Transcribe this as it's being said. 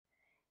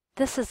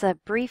This is a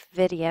brief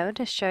video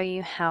to show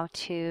you how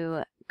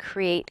to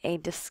create a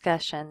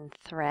discussion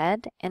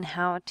thread and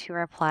how to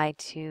reply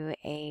to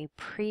a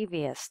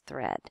previous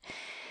thread.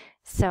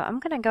 So I'm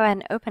going to go ahead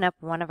and open up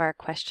one of our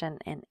question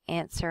and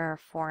answer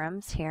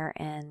forums here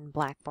in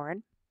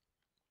Blackboard.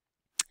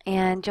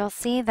 And you'll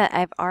see that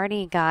I've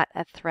already got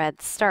a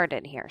thread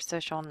started here,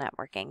 social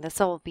networking. This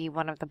will be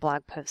one of the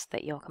blog posts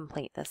that you'll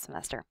complete this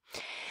semester.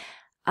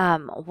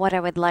 What I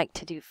would like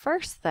to do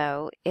first,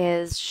 though,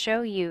 is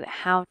show you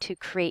how to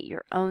create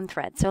your own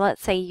thread. So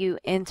let's say you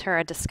enter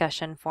a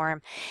discussion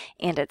forum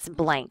and it's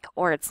blank,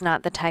 or it's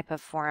not the type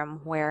of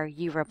forum where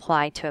you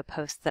reply to a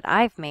post that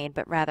I've made,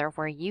 but rather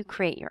where you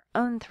create your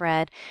own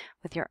thread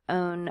with your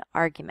own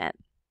argument.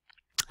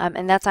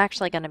 And that's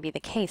actually going to be the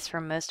case for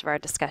most of our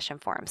discussion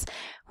forums.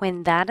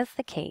 When that is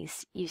the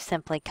case, you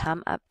simply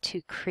come up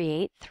to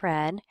Create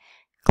Thread,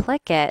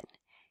 click it,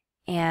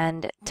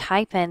 and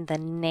type in the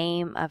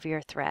name of your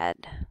thread.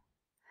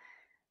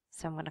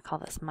 So I'm going to call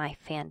this My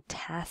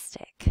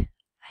Fantastic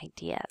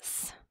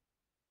Ideas.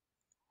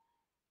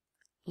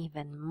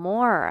 Even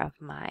more of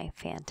my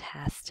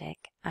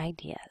fantastic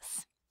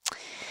ideas.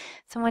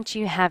 So once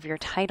you have your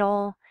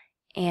title,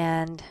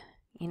 and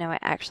I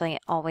actually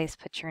always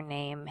put your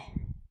name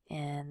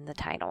in the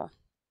title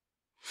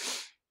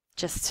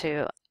just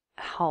to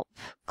help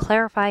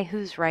clarify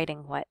who's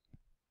writing what.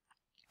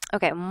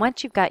 Okay, and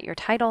once you've got your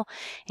title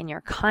and your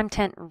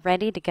content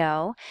ready to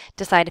go,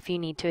 decide if you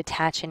need to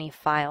attach any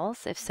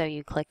files. If so,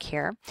 you click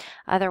here.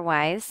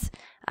 Otherwise,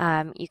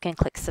 you can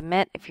click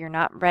Submit. If you're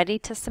not ready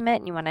to submit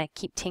and you want to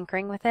keep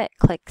tinkering with it,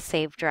 click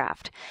Save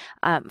Draft.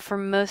 For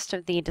most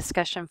of the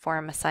discussion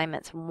forum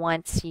assignments,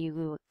 once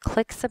you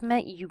click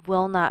Submit, you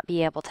will not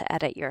be able to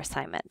edit your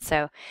assignment.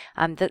 So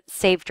the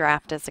Save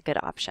Draft is a good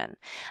option.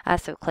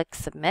 So click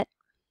Submit.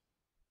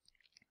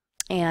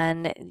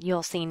 And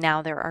you'll see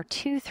now there are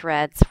two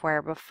threads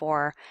where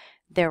before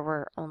there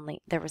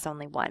was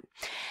only one.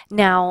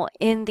 Now,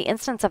 in the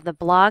instance of the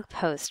blog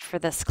post for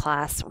this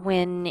class,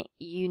 when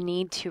you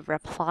need to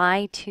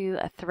reply to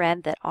a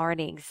thread that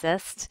already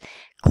exists,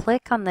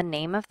 click on the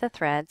name of the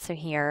thread. So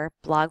here,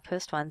 blog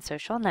post 1,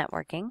 social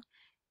networking.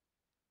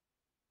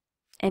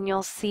 And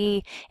you'll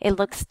see it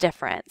looks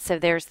different. So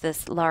there's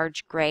this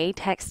large gray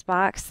text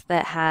box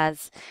that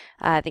has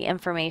the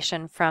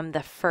information from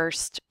the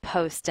first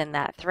post in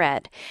that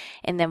thread.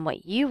 And then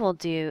what you will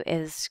do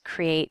is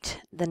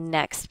create the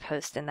next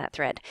post in that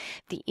thread.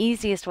 The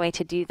easiest way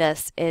to do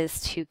this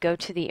is to go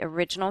to the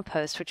original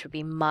post, which would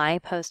be my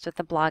post with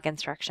the blog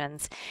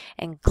instructions,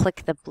 and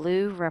click the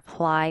blue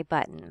reply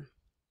button.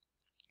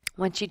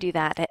 Once you do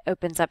that, it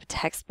opens up a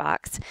text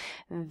box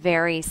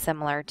very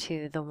similar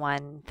to the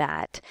one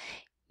that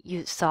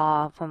you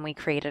saw when we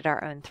created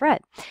our own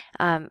thread.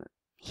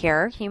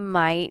 Here you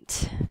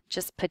might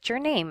just put your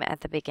name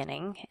at the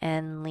beginning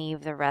and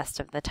leave the rest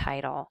of the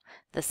title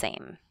the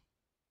same.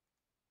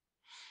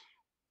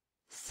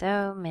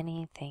 So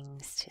many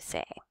things to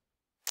say.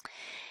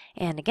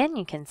 And again,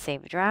 you can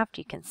save a draft,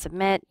 you can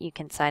submit, you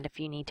can decide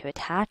if you need to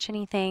attach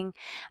anything.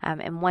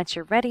 And once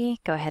you're ready,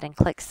 go ahead and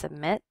click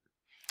Submit.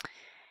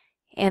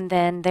 And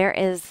then there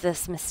is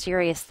this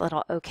mysterious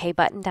little OK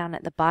button down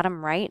at the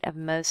bottom right of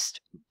most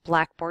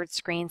Blackboard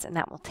screens, and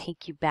that will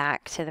take you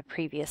back to the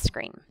previous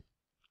screen.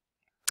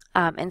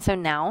 And so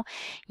now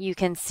you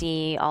can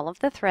see all of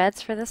the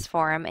threads for this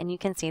forum, and you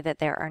can see that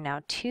there are now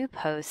 2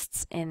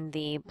 posts in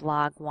the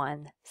blog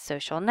 1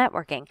 social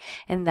networking.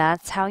 And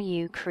that's how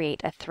you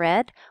create a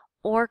thread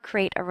or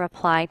create a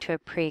reply to a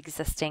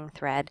pre-existing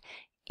thread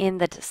in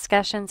the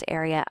discussions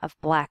area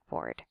of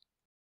Blackboard.